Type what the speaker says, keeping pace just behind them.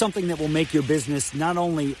something that will make your business not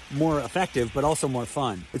only more effective, but also more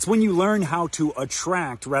fun. It's when you learn how to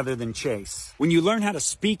attract rather than chase. When you learn how to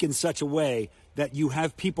speak in such a way that you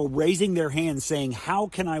have people raising their hands saying, how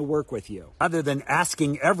can I work with you? Rather than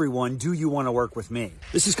asking everyone, do you want to work with me?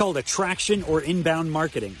 This is called attraction or inbound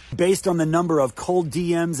marketing. Based on the number of cold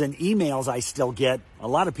DMs and emails I still get, a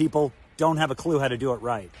lot of people don't have a clue how to do it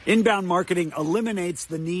right. Inbound marketing eliminates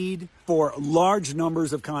the need for large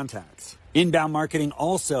numbers of contacts. Inbound marketing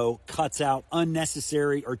also cuts out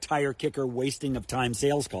unnecessary or tire kicker wasting of time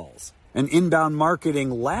sales calls. And inbound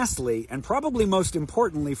marketing, lastly, and probably most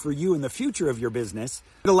importantly for you in the future of your business,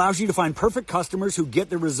 it allows you to find perfect customers who get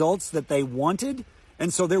the results that they wanted,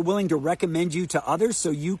 and so they're willing to recommend you to others so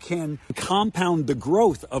you can compound the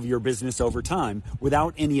growth of your business over time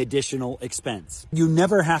without any additional expense. You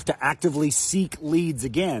never have to actively seek leads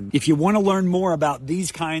again. If you want to learn more about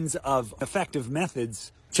these kinds of effective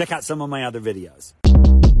methods, check out some of my other videos.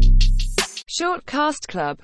 Shortcast Club.